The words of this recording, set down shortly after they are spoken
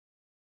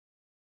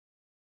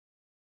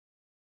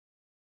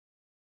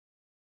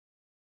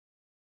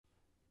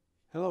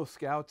Hello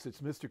Scouts, it's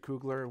Mr.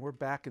 Kugler and we're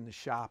back in the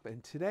shop,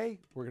 and today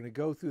we're going to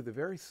go through the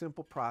very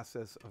simple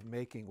process of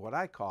making what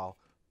I call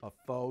a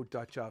faux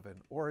Dutch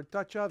oven, or a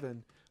Dutch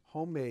oven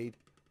homemade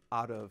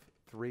out of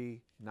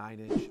 3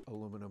 9-inch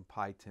aluminum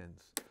pie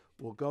tins.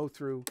 We'll go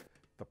through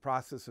the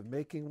process of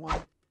making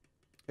one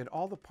and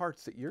all the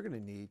parts that you're going to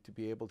need to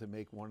be able to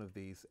make one of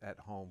these at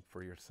home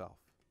for yourself.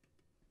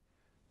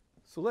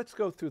 So let's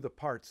go through the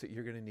parts that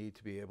you're going to need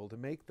to be able to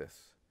make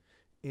this.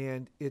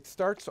 And it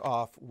starts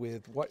off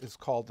with what is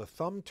called the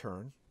thumb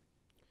turn.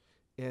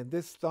 And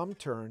this thumb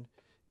turn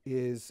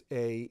is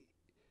a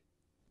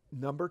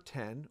number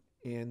 10,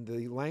 and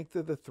the length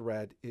of the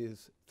thread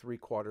is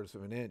 3/4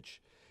 of an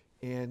inch.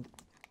 And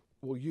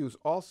we'll use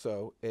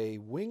also a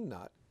wing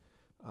nut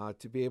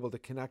to be able to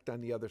connect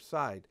on the other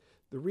side.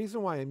 The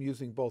reason why I'm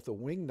using both a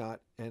wing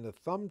nut and a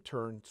thumb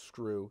turn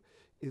screw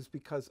is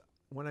because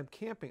when I'm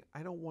camping,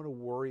 I don't want to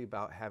worry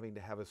about having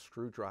to have a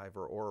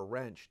screwdriver or a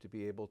wrench to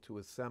be able to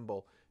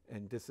assemble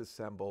and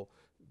disassemble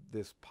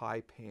this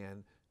pie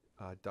pan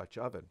Dutch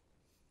oven.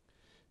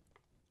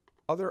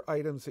 Other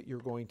items that you're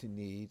going to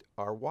need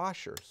are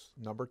washers,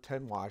 number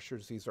 10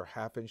 washers. These are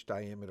 1/2-inch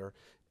diameter,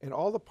 and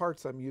all the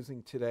parts I'm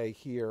using today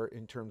here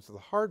in terms of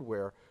the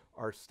hardware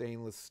are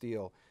stainless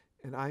steel,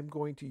 and I'm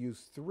going to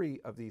use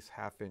 3 of these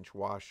 1/2-inch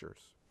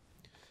washers.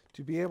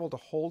 To be able to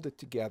hold it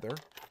together,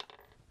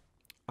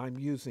 I'm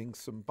using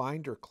some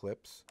binder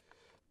clips.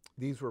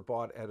 These were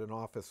bought at an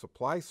office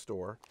supply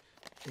store,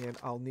 and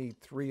I'll need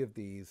 3 of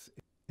these.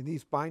 And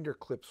these binder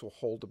clips will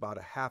hold about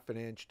 1/2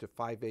 inch to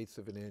 5/8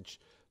 of an inch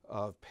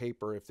of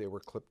paper if they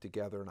were clipped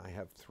together, and I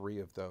have 3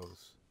 of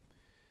those.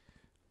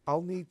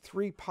 I'll need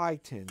 3 pie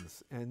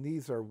tins, and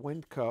these are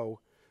Winco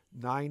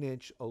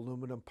 9-inch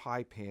aluminum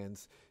pie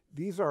pans.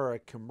 These are a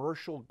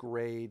commercial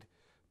grade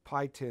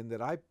pie tin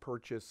that I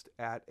purchased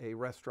at a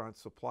restaurant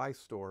supply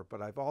store,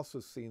 but I've also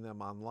seen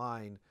them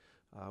online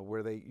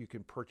where you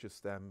can purchase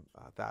them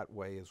that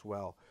way as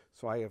well.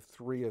 So I have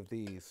 3 of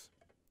these.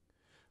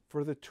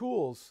 For the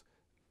tools,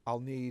 I'll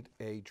need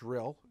a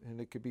drill,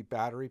 and it could be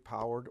battery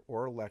powered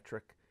or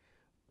electric.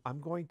 I'm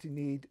going to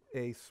need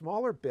a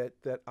smaller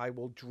bit that I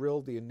will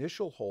drill the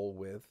initial hole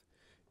with,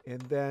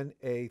 and then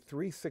a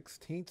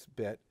 3/16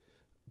 bit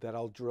that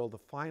I'll drill the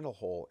final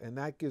hole, and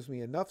that gives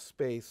me enough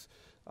space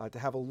to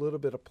have a little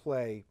bit of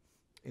play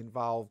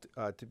involved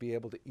to be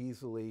able to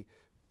easily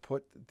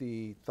put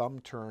the thumb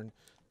turn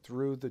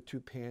through the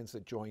 2 pans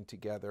that join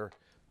together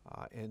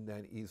and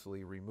then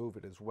easily remove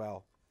it as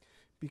well.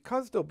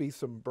 Because there'll be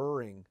some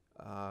burring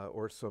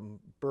or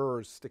some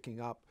burrs sticking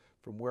up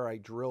from where I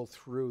drill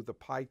through the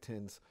pie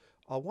tins,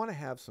 I'll want to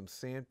have some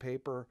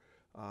sandpaper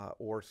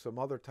or some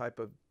other type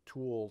of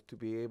tool to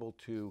be able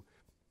to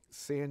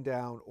sand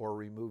down or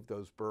remove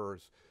those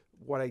burrs.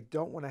 What I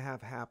don't want to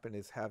have happen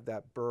is have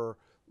that burr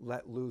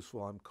let loose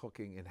while I'm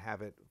cooking and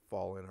have it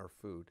fall in our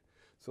food.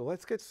 So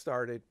let's get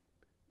started.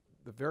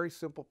 The very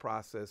simple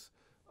process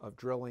of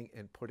drilling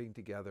and putting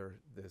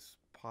together this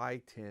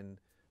pie tin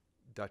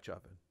Dutch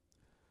oven.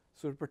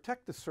 So to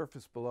protect the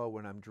surface below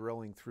when I'm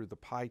drilling through the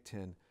pie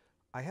tin,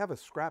 I have a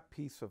scrap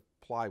piece of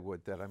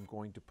plywood that I'm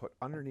going to put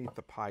underneath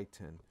the pie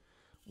tin.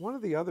 One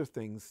of the other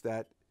things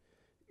that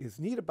is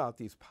neat about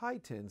these pie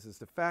tins is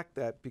the fact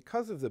that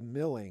because of the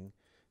milling,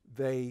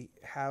 they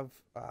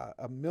have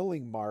a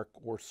milling mark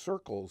or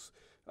circles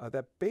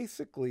that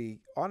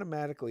basically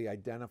automatically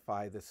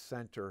identify the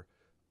center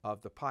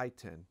of the pie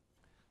tin.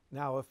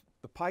 Now, if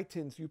the pie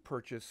tins you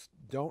purchase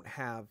don't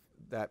have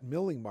that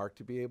milling mark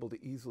to be able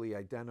to easily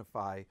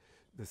identify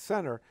the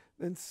center,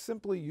 then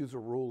simply use a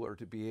ruler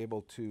to be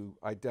able to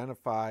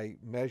identify,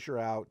 measure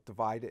out,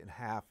 divide it in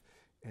half,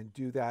 and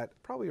do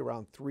that probably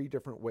around 3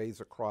 different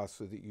ways across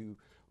so that you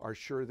are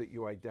sure that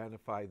you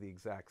identify the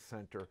exact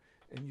center.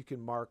 And you can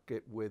mark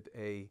it with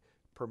a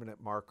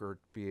permanent marker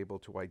to be able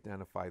to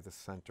identify the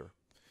center.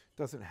 It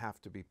doesn't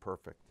have to be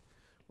perfect.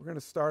 We're going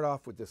to start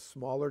off with this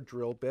smaller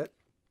drill bit,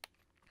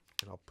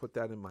 and I'll put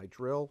that in my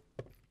drill.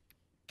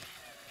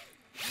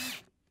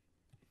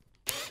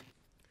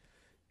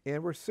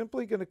 And we're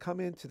simply going to come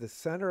into the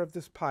center of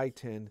this pie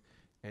tin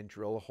and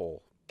drill a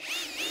hole.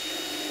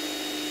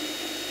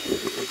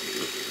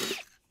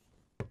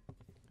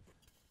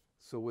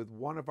 So with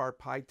one of our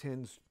pie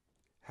tins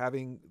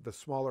having the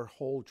smaller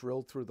hole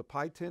drilled through the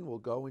pie tin, we'll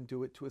go and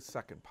do it to a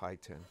second pie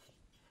tin.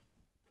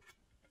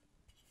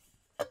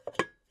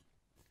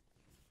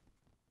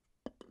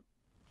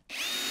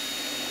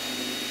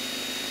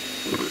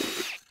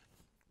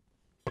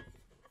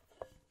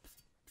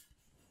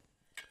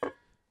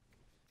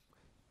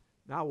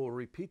 Now we'll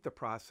repeat the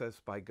process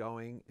by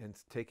going and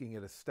taking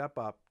it a step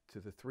up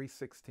to the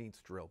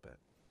 3/16 drill bit.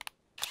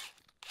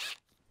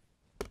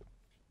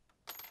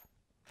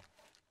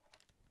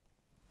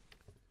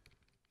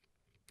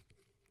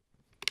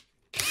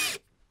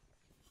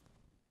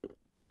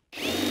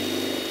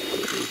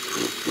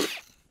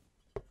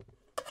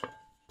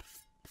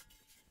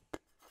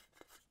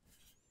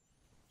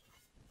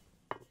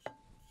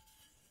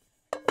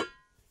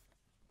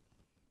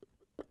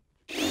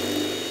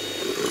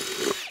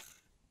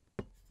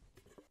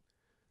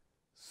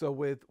 So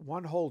with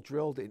one hole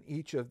drilled in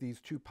each of these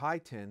 2 pie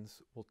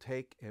tins, we'll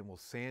take and we'll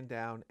sand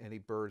down any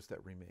burrs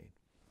that remain.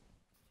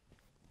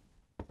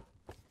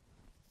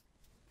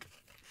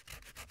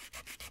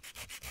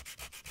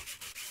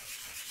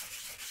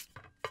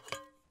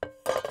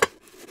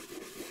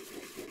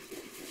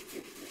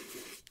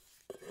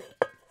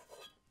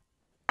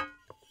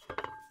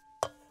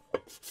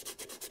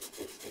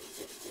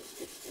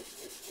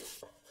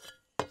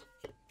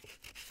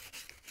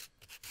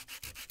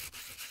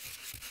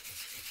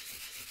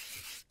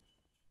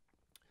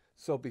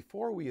 So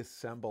before we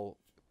assemble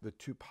the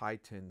 2 pie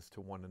tins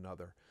to one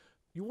another,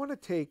 you want to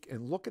take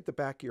and look at the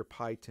back of your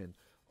pie tin.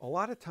 A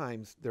lot of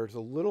times there's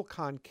a little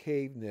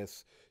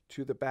concaveness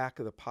to the back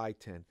of the pie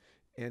tin,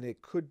 and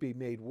it could be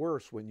made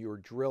worse when you're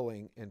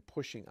drilling and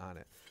pushing on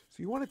it.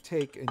 So you want to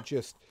take and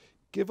just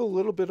give a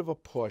little bit of a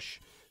push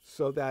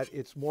so that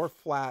it's more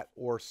flat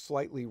or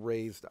slightly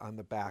raised on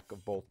the back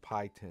of both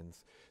pie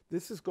tins.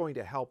 This is going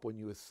to help when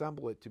you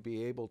assemble it to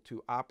be able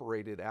to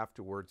operate it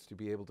afterwards to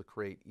be able to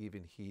create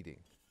even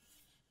heating.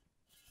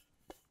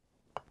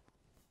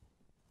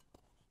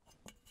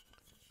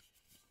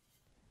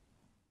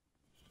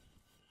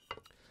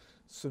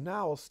 So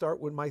now I'll start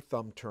with my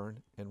thumb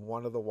turn and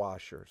one of the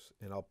washers,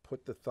 and I'll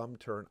put the thumb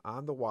turn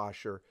on the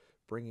washer,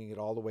 bringing it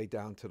all the way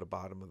down to the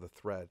bottom of the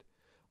thread.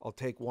 I'll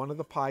take one of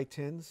the pie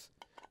tins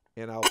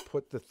and I'll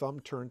put the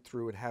thumb turn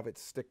through and have it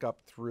stick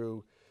up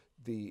through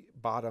the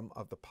bottom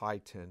of the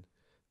pie tin.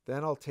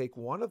 Then I'll take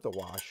one of the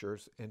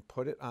washers and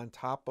put it on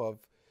top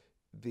of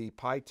the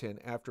pie tin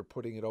after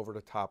putting it over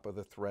the top of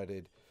the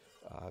threaded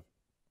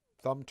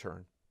thumb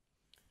turn.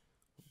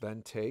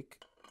 Then take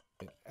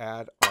and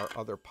add our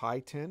other pie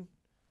tin,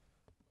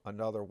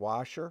 another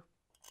washer,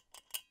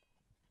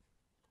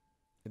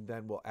 and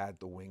then we'll add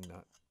the wing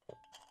nut.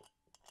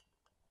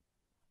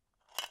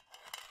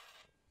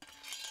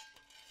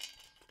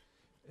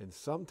 And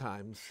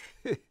sometimes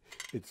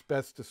it's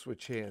best to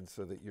switch hands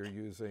so that you're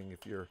using,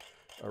 if you're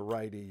a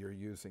righty, you're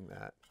using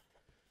that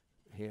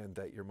hand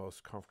that you're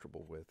most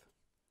comfortable with.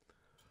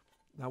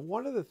 Now,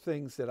 one of the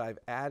things that I've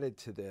added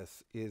to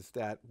this is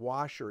that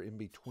washer in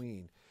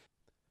between.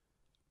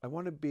 I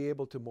want to be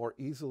able to more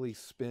easily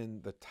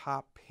spin the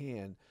top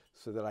pan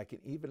so that I can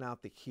even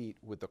out the heat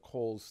with the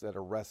coals that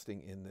are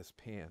resting in this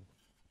pan.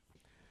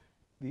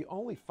 The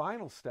only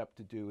final step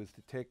to do is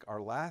to take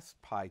our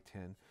last pie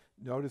tin.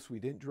 Notice we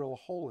didn't drill a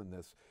hole in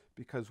this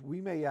because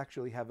we may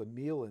actually have a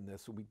meal in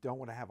this and we don't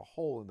want to have a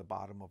hole in the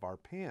bottom of our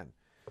pan.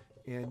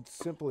 And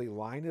simply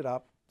line it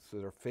up so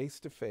they're face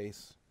to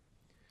face.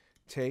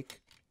 Take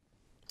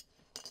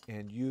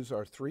and use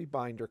our 3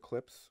 binder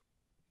clips.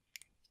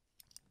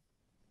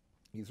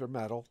 These are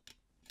metal,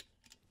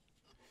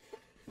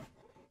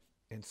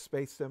 and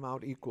space them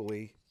out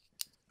equally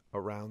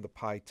around the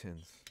pie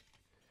tins.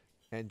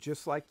 And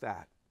just like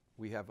that,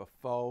 we have a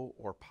faux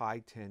or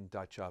pie tin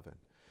Dutch oven.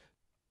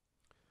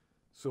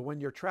 So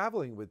when you're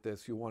traveling with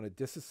this, you want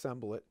to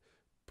disassemble it,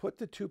 put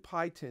the 2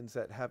 pie tins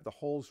that have the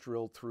holes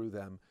drilled through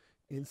them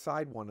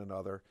inside one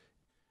another,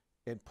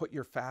 and put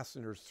your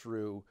fasteners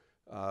through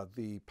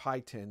the pie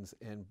tins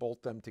and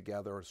bolt them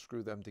together or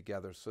screw them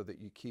together so that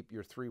you keep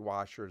your 3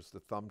 washers, the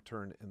thumb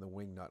turn, and the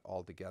wing nut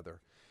all together.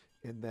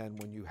 And then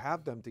when you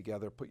have them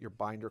together, put your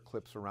binder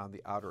clips around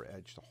the outer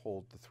edge to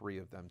hold the 3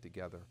 of them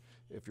together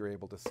if you're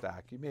able to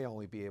stack. You may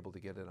only be able to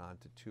get it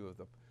onto 2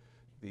 of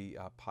the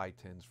pie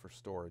tins for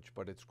storage,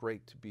 but it's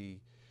great to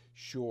be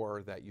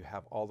sure that you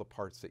have all the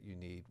parts that you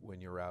need when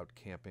you're out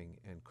camping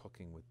and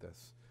cooking with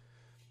this.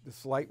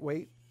 This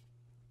lightweight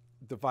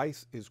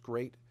device is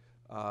great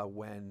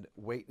when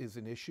weight is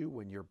an issue,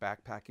 when you're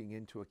backpacking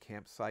into a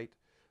campsite.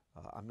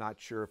 I'm not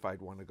sure if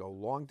I'd want to go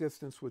long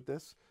distance with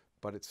this,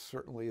 but it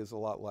certainly is a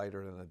lot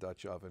lighter than a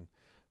Dutch oven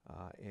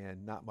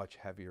and not much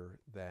heavier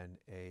than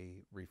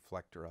a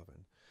reflector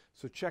oven.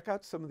 So check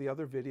out some of the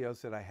other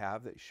videos that I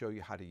have that show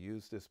you how to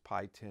use this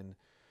pie tin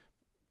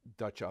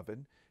Dutch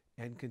oven,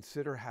 and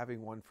consider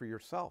having one for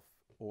yourself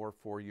or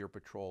for your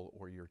patrol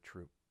or your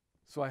troop.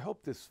 So I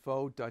hope this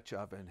faux Dutch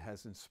oven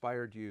has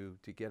inspired you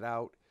to get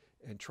out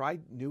and try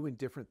new and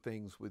different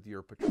things with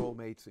your patrol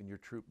mates and your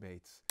troop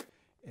mates.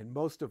 And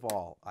most of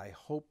all, I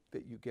hope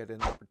that you get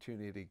an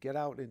opportunity to get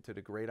out into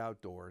the great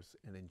outdoors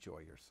and enjoy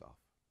yourself.